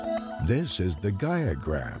This is the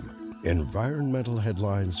GaiaGram, environmental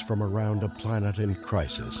headlines from around a planet in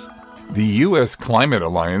crisis. The U.S. Climate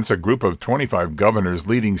Alliance, a group of 25 governors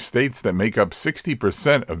leading states that make up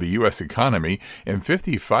 60% of the U.S. economy and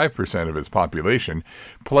 55% of its population,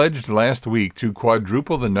 pledged last week to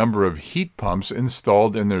quadruple the number of heat pumps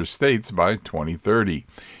installed in their states by 2030.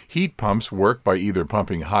 Heat pumps work by either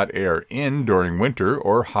pumping hot air in during winter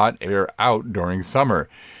or hot air out during summer.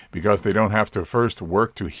 Because they don't have to first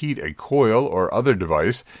work to heat a coil or other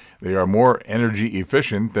device, they are more energy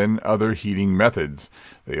efficient than other heating methods.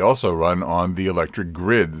 They also run on the electric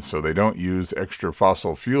grid, so they don't use extra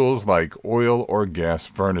fossil fuels like oil or gas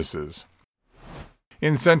furnaces.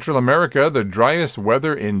 In Central America, the driest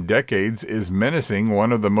weather in decades is menacing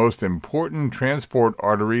one of the most important transport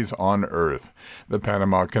arteries on Earth, the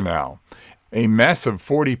Panama Canal. A massive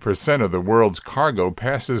 40% of the world's cargo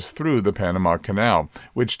passes through the Panama Canal,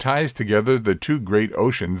 which ties together the two great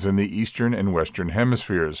oceans in the eastern and western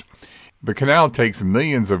hemispheres. The canal takes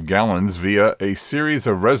millions of gallons via a series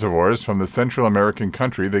of reservoirs from the Central American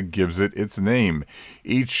country that gives it its name.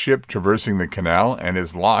 Each ship traversing the canal and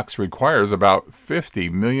its locks requires about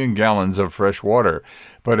 50 million gallons of fresh water.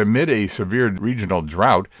 But amid a severe regional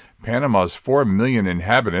drought, Panama's 4 million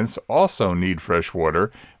inhabitants also need fresh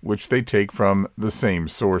water, which they take from the same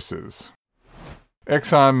sources.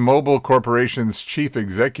 ExxonMobil Corporation's chief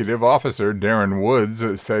executive officer, Darren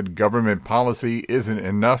Woods, said government policy isn't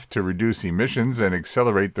enough to reduce emissions and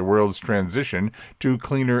accelerate the world's transition to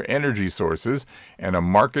cleaner energy sources, and a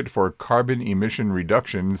market for carbon emission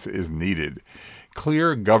reductions is needed.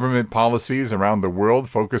 Clear government policies around the world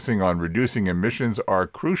focusing on reducing emissions are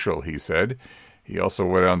crucial, he said. He also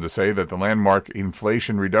went on to say that the landmark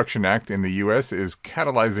Inflation Reduction Act in the U.S. is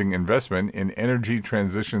catalyzing investment in energy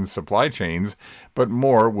transition supply chains, but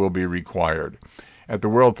more will be required. At the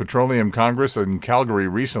World Petroleum Congress in Calgary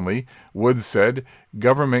recently, Woods said,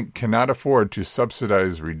 "Government cannot afford to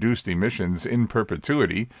subsidize reduced emissions in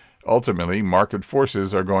perpetuity. Ultimately, market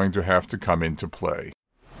forces are going to have to come into play."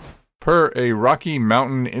 Per a Rocky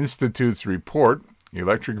Mountain Institute's report,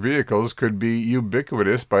 electric vehicles could be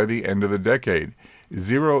ubiquitous by the end of the decade.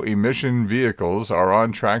 Zero-emission vehicles are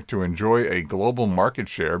on track to enjoy a global market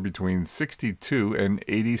share between 62 and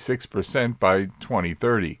 86% by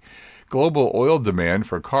 2030. Global oil demand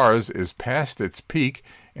for cars is past its peak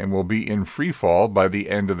and will be in free fall by the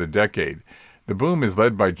end of the decade. The boom is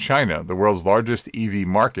led by China, the world's largest EV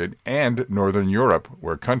market, and Northern Europe,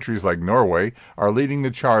 where countries like Norway are leading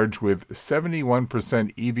the charge with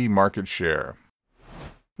 71% EV market share.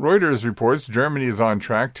 Reuters reports Germany is on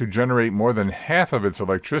track to generate more than half of its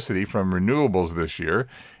electricity from renewables this year.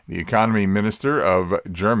 The economy minister of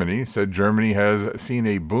Germany said Germany has seen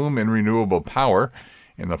a boom in renewable power.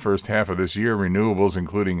 In the first half of this year, renewables,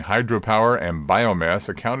 including hydropower and biomass,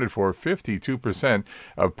 accounted for 52%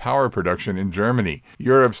 of power production in Germany,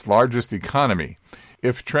 Europe's largest economy.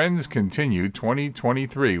 If trends continue,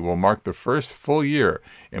 2023 will mark the first full year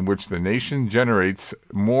in which the nation generates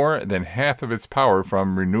more than half of its power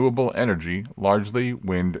from renewable energy, largely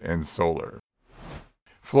wind and solar.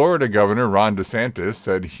 Florida Governor Ron DeSantis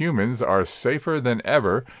said humans are safer than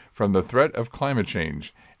ever from the threat of climate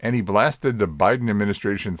change, and he blasted the Biden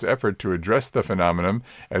administration's effort to address the phenomenon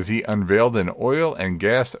as he unveiled an oil and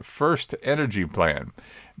gas first energy plan.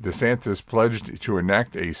 DeSantis pledged to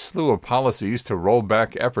enact a slew of policies to roll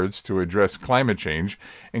back efforts to address climate change,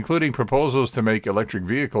 including proposals to make electric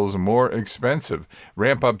vehicles more expensive,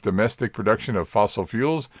 ramp up domestic production of fossil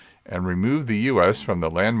fuels, and remove the U.S. from the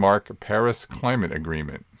landmark Paris Climate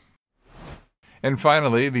Agreement. And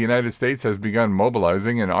finally, the United States has begun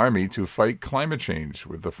mobilizing an army to fight climate change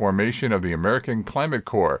with the formation of the American Climate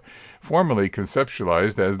Corps, formerly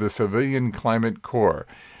conceptualized as the Civilian Climate Corps.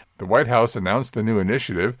 The White House announced the new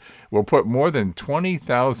initiative will put more than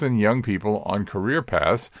 20,000 young people on career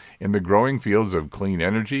paths in the growing fields of clean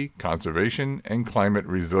energy, conservation, and climate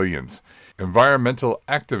resilience. Environmental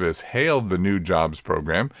activists hailed the new jobs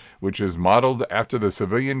program, which is modeled after the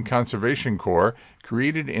Civilian Conservation Corps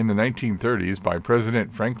created in the 1930s by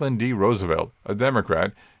President Franklin D. Roosevelt, a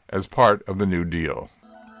Democrat, as part of the New Deal.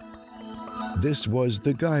 This was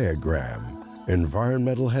the GaiaGram,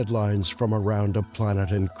 environmental headlines from around a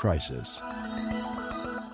planet in crisis.